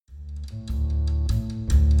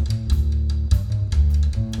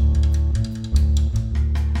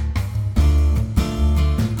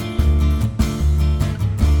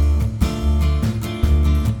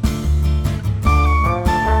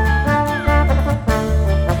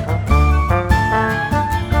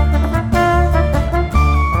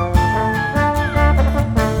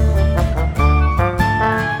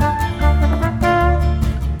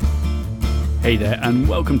and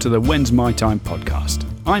welcome to the When's My Time podcast.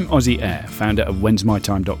 I'm Aussie Air, founder of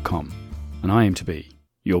whensmytime.com, and I aim to be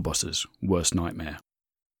your boss's worst nightmare.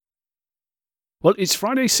 Well, it's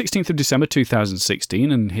Friday, 16th of December 2016,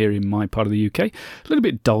 and here in my part of the UK, a little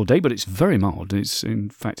bit dull day, but it's very mild. In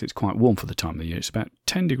fact, it's quite warm for the time of the year. It's about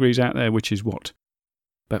 10 degrees out there, which is what?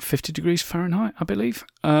 About 50 degrees Fahrenheit, I believe.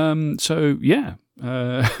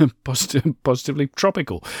 Positively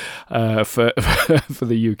tropical for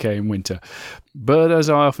the UK in winter. But as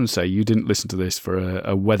I often say, you didn't listen to this for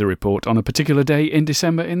a weather report on a particular day in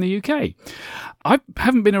December in the UK. I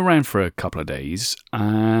haven't been around for a couple of days,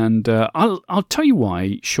 and I'll tell you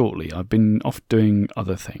why shortly. I've been off doing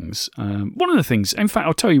other things. One of the things, in fact,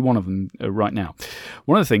 I'll tell you one of them right now.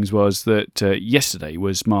 One of the things was that yesterday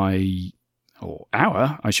was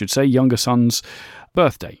our younger son's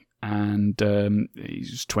birthday. And he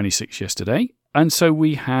was 26 yesterday, and so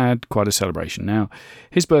we had quite a celebration. Now,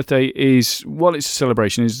 his birthday is, while it's a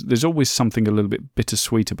celebration, there's always something a little bit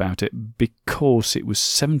bittersweet about it, because it was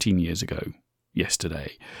 17 years ago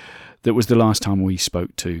yesterday that was the last time we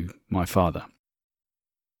spoke to my father.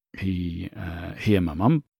 He and my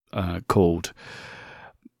mum called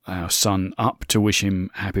our son up to wish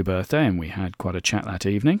him happy birthday, and we had quite a chat that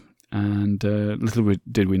evening. And little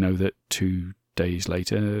did we know that 2 days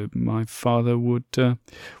later, my father would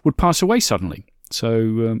pass away suddenly.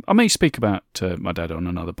 So I may speak about my dad on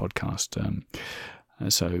another podcast.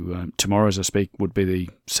 Tomorrow, as I speak, would be the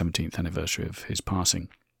 17th anniversary of his passing.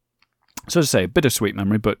 So as I say, a bittersweet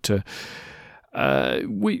memory, but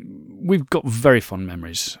we've got very fond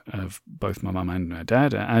memories of both my mum and my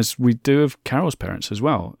dad, as we do of Carol's parents as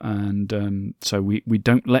well. And so we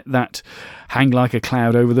don't let that hang like a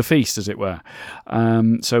cloud over the feast, as it were.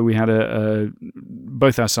 So we had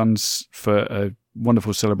both our sons for a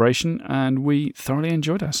wonderful celebration, and we thoroughly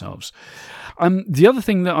enjoyed ourselves. The other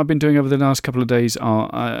thing that I've been doing over the last couple of days,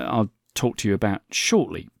 I'll talk to you about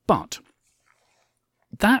shortly, but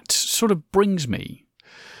that sort of brings me,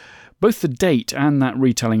 both the date and that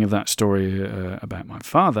retelling of that story about my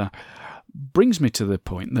father brings me to the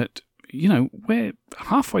point that, we're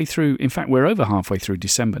halfway through. In fact, we're over halfway through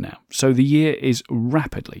December now. So the year is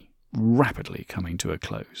rapidly coming to a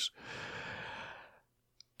close.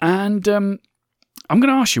 And I'm going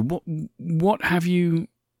to ask you, what have you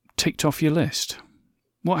ticked off your list?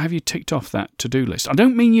 What have you ticked off that to-do list? I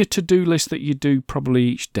don't mean your to-do list that you do probably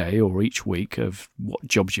each day or each week of what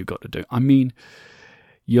jobs you've got to do. I mean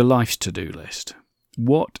your life's to-do list.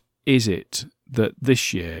 What is it that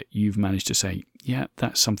this year you've managed to say, yeah,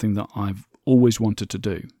 that's something that I've always wanted to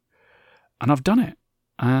do, and I've done it,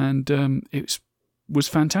 and it was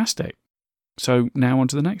fantastic. So now on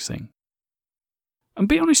to the next thing. And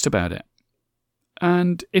be honest about it.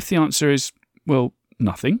 And if the answer is, well,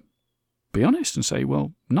 nothing, be honest and say,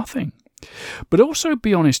 well, nothing. But also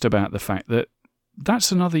be honest about the fact that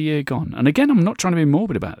that's another year gone. And again, I'm not trying to be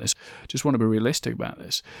morbid about this. Just want to be realistic about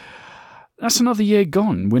this. That's another year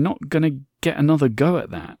gone. We're not going to get another go at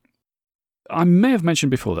that. I may have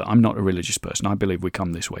mentioned before that I'm not a religious person. I believe we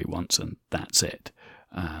come this way once and that's it.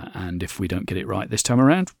 And if we don't get it right this time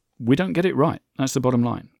around, we don't get it right. That's the bottom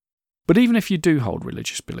line. But even if you do hold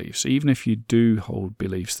religious beliefs, even if you do hold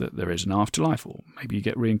beliefs that there is an afterlife, or maybe you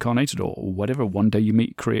get reincarnated, or whatever, one day you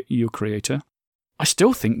meet your creator, I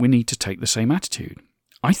still think we need to take the same attitude.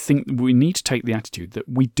 I think we need to take the attitude that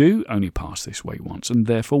we do only pass this way once, and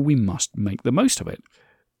therefore we must make the most of it.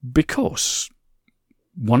 Because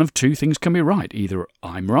one of two things can be right. Either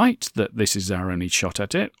I'm right, that this is our only shot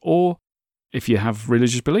at it, or if you have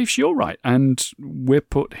religious beliefs, you're right. And we're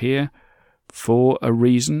put here for a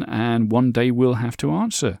reason, and one day we'll have to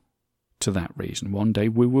answer to that reason. One day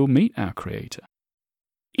we will meet our Creator.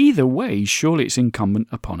 Either way, surely it's incumbent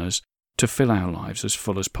upon us to fill our lives as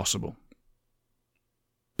full as possible.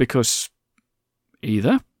 Because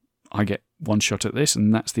either I get one shot at this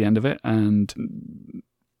and that's the end of it, and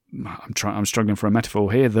I'm struggling for a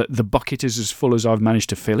metaphor here, that the bucket is as full as I've managed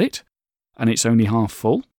to fill it, and it's only half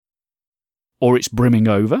full, or it's brimming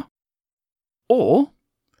over, or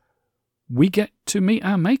we get to meet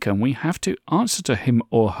our Maker and we have to answer to him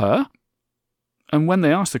or her. And when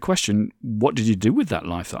they ask the question, what did you do with that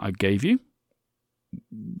life that I gave you?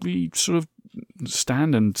 We sort of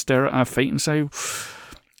stand and stare at our feet and say,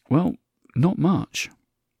 well, not much.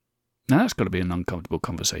 Now that's got to be an uncomfortable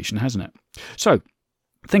conversation, hasn't it? So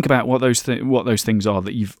think about what those things are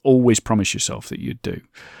that you've always promised yourself that you'd do.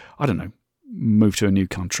 I don't know, move to a new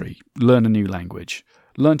country, learn a new language,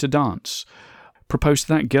 learn to dance, propose to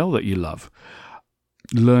that girl that you love,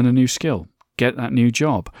 learn a new skill, get that new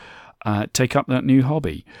job, take up that new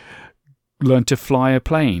hobby, learn to fly a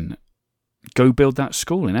plane, go build that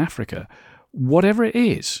school in Africa. whatever it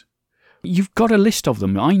is. You've got a list of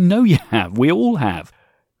them. I know you have. We all have.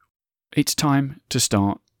 It's time to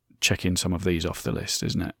start checking some of these off the list,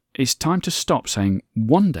 isn't it? It's time to stop saying,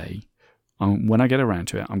 one day, when I get around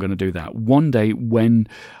to it, I'm going to do that. One day when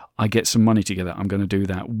I get some money together, I'm going to do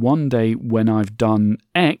that. One day when I've done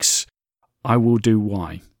X, I will do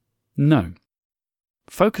Y. No.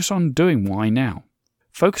 Focus on doing Y now.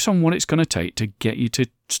 Focus on what it's going to take to get you to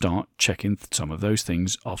start checking some of those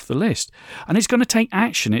things off the list. And it's going to take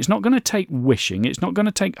action. It's not going to take wishing. It's not going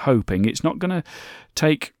to take hoping. It's not going to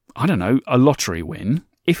take, a lottery win.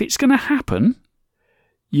 If it's going to happen,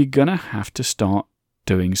 you're going to have to start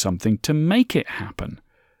doing something to make it happen.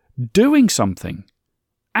 Doing something.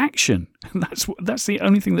 Action. That's the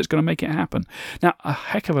only thing that's going to make it happen. Now, a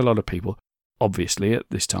heck of a lot of people, obviously, at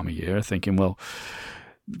this time of year are thinking, well,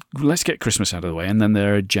 let's get Christmas out of the way, and then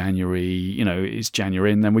there are January, it's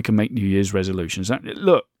January, and then we can make New Year's resolutions.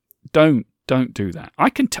 Look, don't do that. I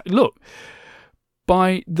can look,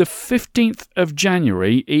 by the 15th of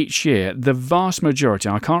January each year, the vast majority,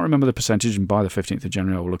 I can't remember the percentage, and by the 15th of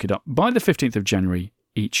January I will look it up, by the 15th of January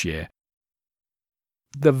each year,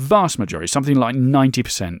 the vast majority, something like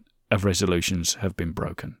 90% of resolutions have been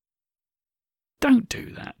broken. Don't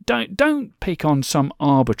do that. Don't pick on some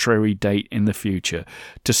arbitrary date in the future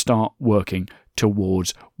to start working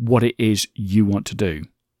towards what it is you want to do.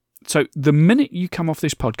 So the minute you come off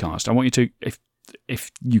this podcast, I want you to,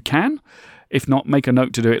 if you can, if not, make a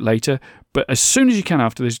note to do it later. But as soon as you can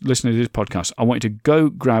after this, listening to this podcast, I want you to go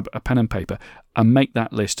grab a pen and paper and make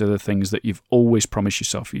that list of the things that you've always promised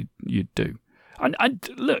yourself you'd do. And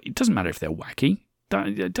look, it doesn't matter if they're wacky.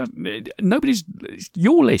 Nobody's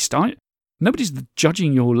your list. Nobody's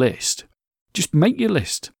judging your list. Just make your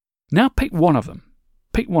list. Now pick one of them.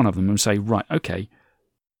 Pick one of them and say, right, okay,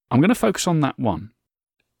 I'm going to focus on that one.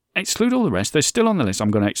 Exclude all the rest. They're still on the list. I'm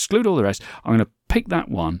going to exclude all the rest. I'm going to pick that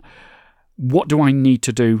one. What do I need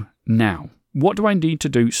to do now? What do I need to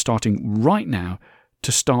do starting right now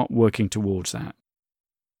to start working towards that?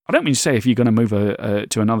 I don't mean to say if you're going to move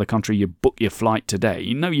to another country, you book your flight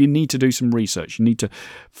today. No, you need to do some research. You need to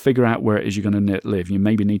figure out where it is you're going to live. You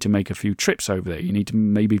maybe need to make a few trips over there. You need to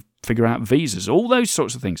maybe figure out visas, all those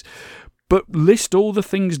sorts of things. But list all the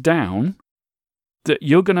things down that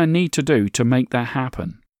you're going to need to do to make that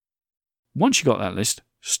happen. Once you've got that list,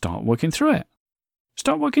 start working through it.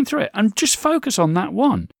 Start working through it and just focus on that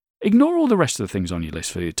one. Ignore all the rest of the things on your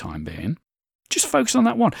list for the time being. Just focus on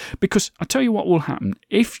that one. Because I tell you what will happen.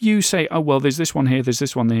 If you say, oh, well, there's this one here, there's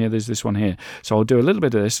this one here, there's this one here. So I'll do a little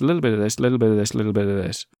bit of this, a little bit of this, a little bit of this, a little bit of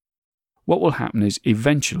this. What will happen is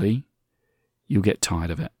eventually you'll get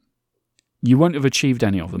tired of it. You won't have achieved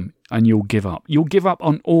any of them and you'll give up. You'll give up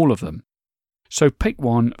on all of them. So pick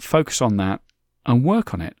one, focus on that and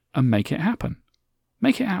work on it and make it happen.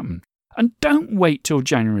 Make it happen. And don't wait till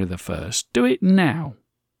January the 1st. Do it now.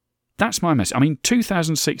 That's my message. I mean,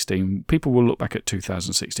 2016, people will look back at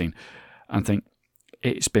 2016 and think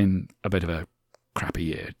it's been a bit of a crappy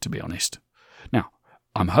year, to be honest. Now,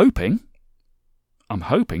 I'm hoping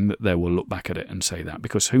that they will look back at it and say that,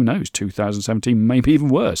 because who knows, 2017 may be even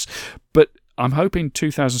worse. But I'm hoping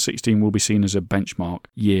 2016 will be seen as a benchmark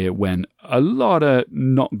year when a lot of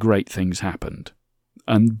not great things happened.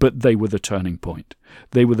 But they were the turning point.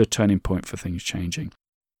 They were the turning point for things changing.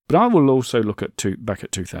 But I will also look at back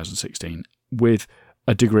at 2016 with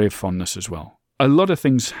a degree of fondness as well. A lot of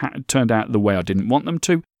things turned out the way I didn't want them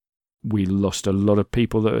to. We lost a lot of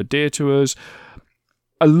people that are dear to us.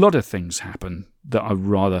 A lot of things happened that I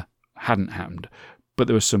rather hadn't happened. But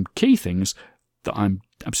there were some key things that I'm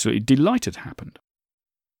absolutely delighted happened.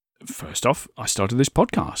 First off, I started this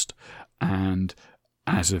podcast. And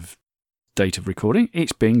as of date of recording,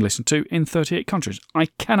 it's being listened to in 38 countries. I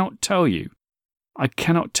cannot tell you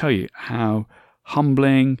how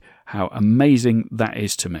humbling, how amazing that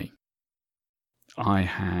is to me. I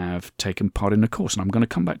have taken part in a course, and I'm going to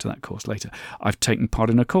come back to that course later. I've taken part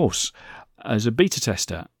in a course as a beta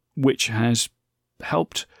tester, which has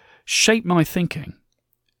helped shape my thinking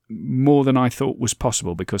more than I thought was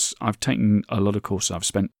possible, because I've taken a lot of courses. I've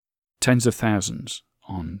spent tens of thousands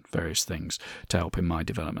on various things to help in my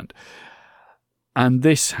development. And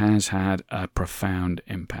this has had a profound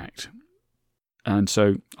impact. And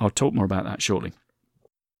so I'll talk more about that shortly.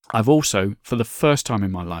 I've also, for the first time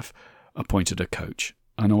in my life, appointed a coach.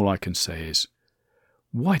 And all I can say is,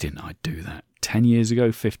 why didn't I do that 10 years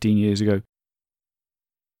ago, 15 years ago?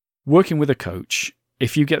 Working with a coach,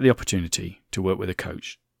 if you get the opportunity to work with a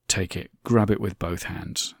coach, take it, grab it with both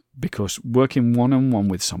hands. Because working one-on-one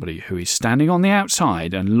with somebody who is standing on the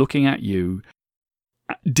outside and looking at you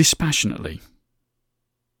dispassionately,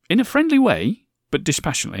 in a friendly way, but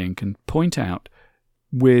dispassionately, and can point out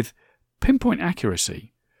with pinpoint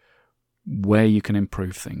accuracy where you can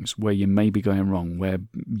improve things, where you may be going wrong, where,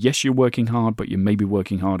 yes, you're working hard, but you may be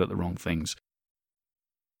working hard at the wrong things.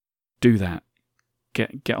 Do that.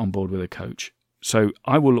 Get on board with a coach. So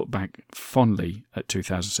I will look back fondly at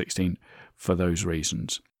 2016 for those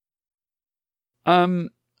reasons.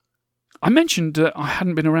 I mentioned that I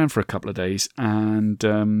hadn't been around for a couple of days, and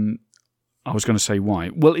I was going to say why.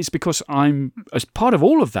 Well, it's because as part of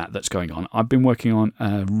all of that that's going on, I've been working on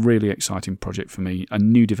a really exciting project for me, a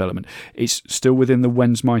new development. It's still within the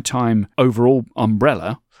When's My Time overall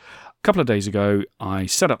umbrella. A couple of days ago, I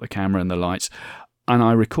set up the camera and the lights, and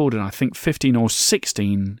I recorded, I think, 15 or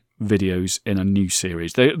 16 videos in a new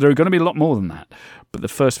series. There are going to be a lot more than that, but the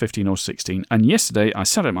first 15 or 16. And yesterday, I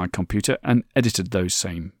sat at my computer and edited those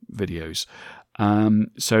same videos.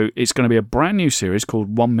 So it's going to be a brand new series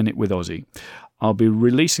called 1 Minute with Ozzy. I'll be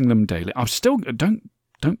releasing them daily. I'm still don't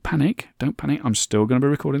panic. I'm still going to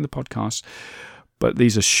be recording the podcast, but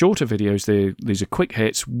these are shorter videos. These are quick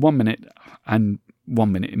hits, 1 minute, and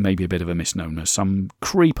 1 minute may be a bit of a misnomer. Some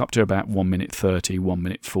creep up to about 1 minute 30, 1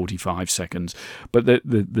 minute 45 seconds. But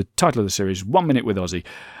the title of the series is 1 Minute with Ozzy.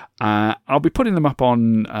 I'll be putting them up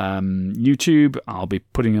on YouTube. I'll be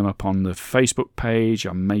putting them up on the Facebook page.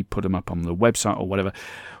 I may put them up on the website or whatever.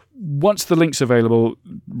 Once the link's available,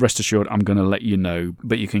 rest assured, I'm going to let you know.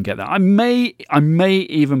 But you can get that. I may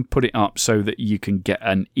even put it up so that you can get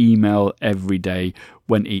an email every day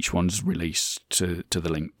when each one's released to the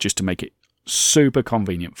link, just to make it super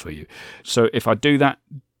convenient for you. So if I do that,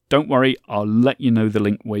 don't worry, I'll let you know the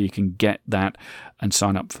link where you can get that and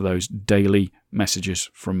sign up for those daily messages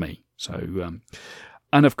from me. So,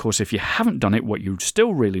 and of course, if you haven't done it, what you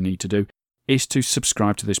still really need to do is to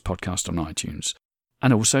subscribe to this podcast on iTunes.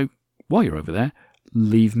 And also, while you're over there,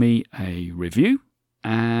 leave me a review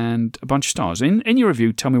and a bunch of stars. In your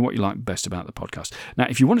review, tell me what you like best about the podcast. Now,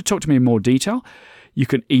 if you want to talk to me in more detail, you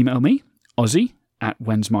can email me,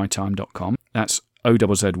 ozzy@whensmytime.com. That's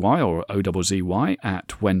OZZY or OZZY at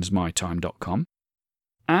whensmytime.com.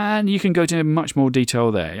 And you can go to much more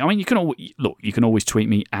detail there. I mean, you can always tweet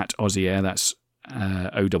me at OzzyAir. That's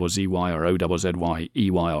OZZY or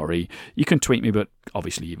OZZYEYRE. You can tweet me, but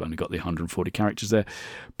obviously you've only got the 140 characters there.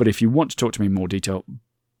 But if you want to talk to me in more detail,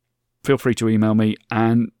 feel free to email me.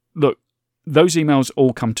 And look, those emails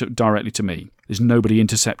all come directly to me. There's nobody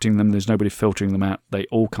intercepting them. There's nobody filtering them out. They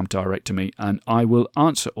all come direct to me, and I will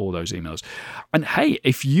answer all those emails. And hey,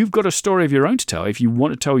 if you've got a story of your own to tell, if you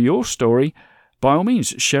want to tell your story, by all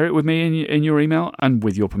means, share it with me in your email, and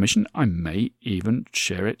with your permission, I may even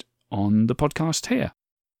share it on the podcast here.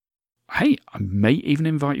 Hey, I may even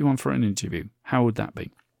invite you on for an interview. How would that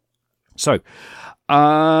be? So,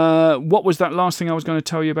 what was that last thing I was going to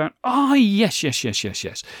tell you about? Ah, yes.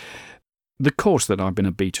 The course that I've been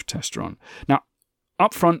a beta tester on. Now,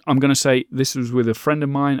 up front, I'm going to say this was with a friend of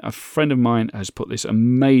mine. A friend of mine has put this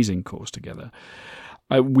amazing course together.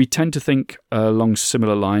 We tend to think along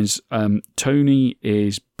similar lines. Tony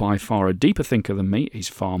is by far a deeper thinker than me. He's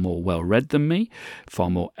far more well-read than me, far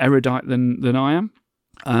more erudite than I am.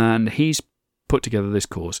 And he's put together this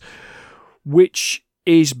course, which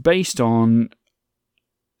is based on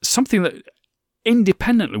something that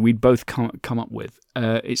independently we'd both come up with.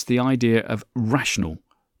 It's the idea of rational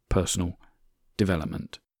personal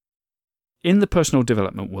development. In the personal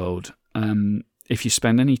development world, if you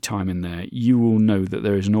spend any time in there, you will know that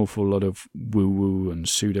there is an awful lot of woo-woo and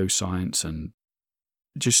pseudoscience and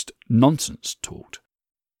just nonsense taught.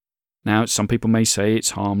 Now, some people may say it's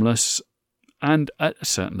harmless, and at a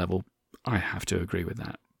certain level, I have to agree with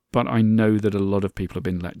that. But I know that a lot of people have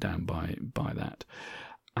been let down by that.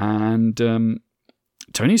 And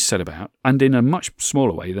Tony's set about, and in a much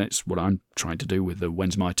smaller way, that's what I'm trying to do with the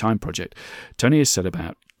When's My Time project, Tony has set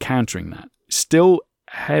about countering that. Still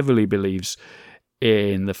heavily believes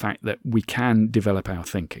in the fact that we can develop our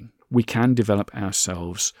thinking. We can develop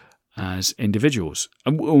ourselves as individuals,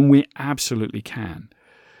 and we absolutely can.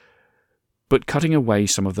 But cutting away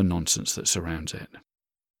some of the nonsense that surrounds it,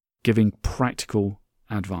 giving practical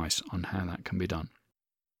advice on how that can be done.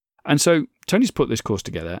 And so Tony's put this course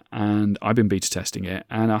together, and I've been beta testing it,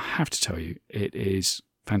 and I have to tell you, it is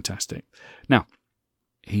fantastic. Now,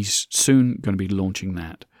 he's soon going to be launching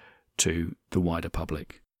that to the wider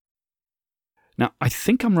public. Now, I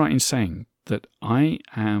think I'm right in saying that I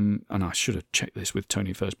am, and I should have checked this with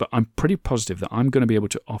Tony first, but I'm pretty positive that I'm going to be able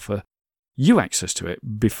to offer you access to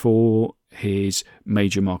it before his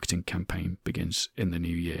major marketing campaign begins in the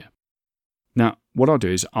new year. Now, what I'll do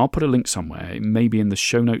is I'll put a link somewhere. It may be in the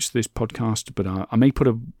show notes to this podcast, but I may put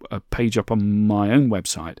a page up on my own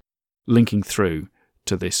website linking through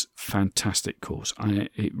to this fantastic course.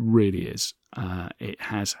 It really is. It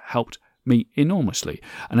has helped me enormously.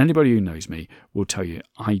 And anybody who knows me will tell you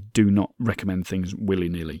I do not recommend things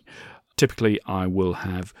willy-nilly. Typically, I will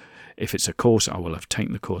have, if it's a course, I will have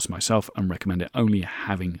taken the course myself and recommend it only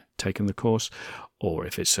having taken the course. Or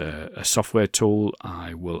if it's a software tool,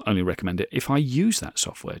 I will only recommend it if I use that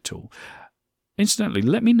software tool. Incidentally,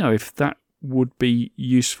 let me know if that would be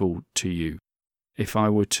useful to you. If I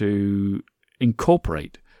were to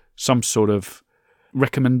incorporate some sort of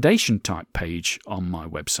recommendation type page on my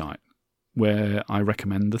website where I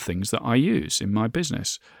recommend the things that I use in my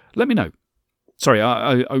business. Let me know. Sorry,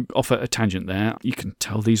 I offer a tangent there. You can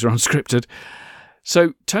tell these are unscripted.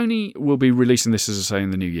 So Tony will be releasing this, as I say,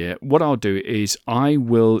 in the new year. What I'll do is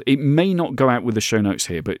it may not go out with the show notes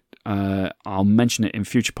here, but I'll mention it in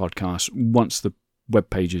future podcasts once the web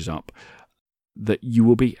page is up, that you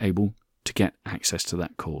will be able to get access to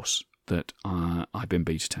that course that I've been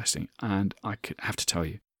beta testing. And I have to tell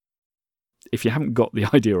you, if you haven't got the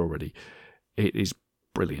idea already, it is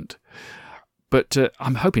brilliant. But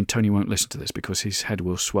I'm hoping Tony won't listen to this because his head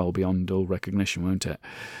will swell beyond all recognition, won't it?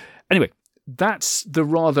 Anyway, that's the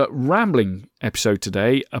rather rambling episode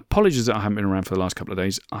today. Apologies that I haven't been around for the last couple of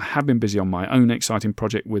days. I have been busy on my own exciting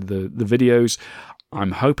project with the videos.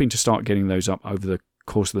 I'm hoping to start getting those up over the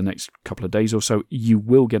course of the next couple of days or so. You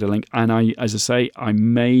will get a link. And I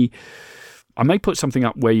may put something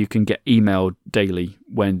up where you can get emailed daily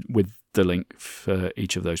with the link for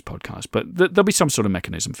each of those podcasts, but there'll be some sort of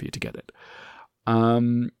mechanism for you to get it.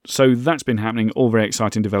 So that's been happening, all very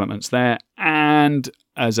exciting developments there. And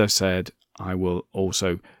as I said, I will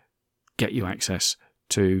also get you access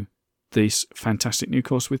to this fantastic new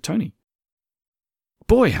course with Tony.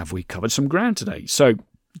 Boy, have we covered some ground today. So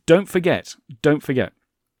don't forget,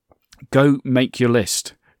 go make your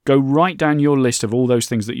list. Go write down your list of all those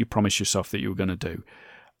things that you promised yourself that you were going to do,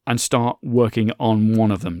 and start working on one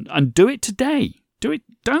of them. And do it today. Do it.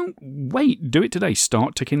 Don't wait. Do it today.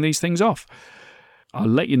 Start ticking these things off. I'll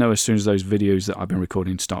let you know as soon as those videos that I've been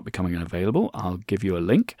recording start becoming available. I'll give you a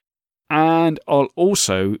link. And I'll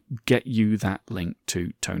also get you that link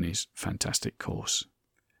to Tony's fantastic course.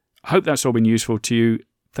 I hope that's all been useful to you.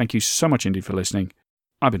 Thank you so much indeed for listening.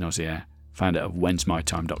 I've been Ozzy Air, founder of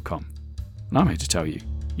whensmytime.com. And I'm here to tell you,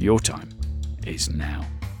 your time is now.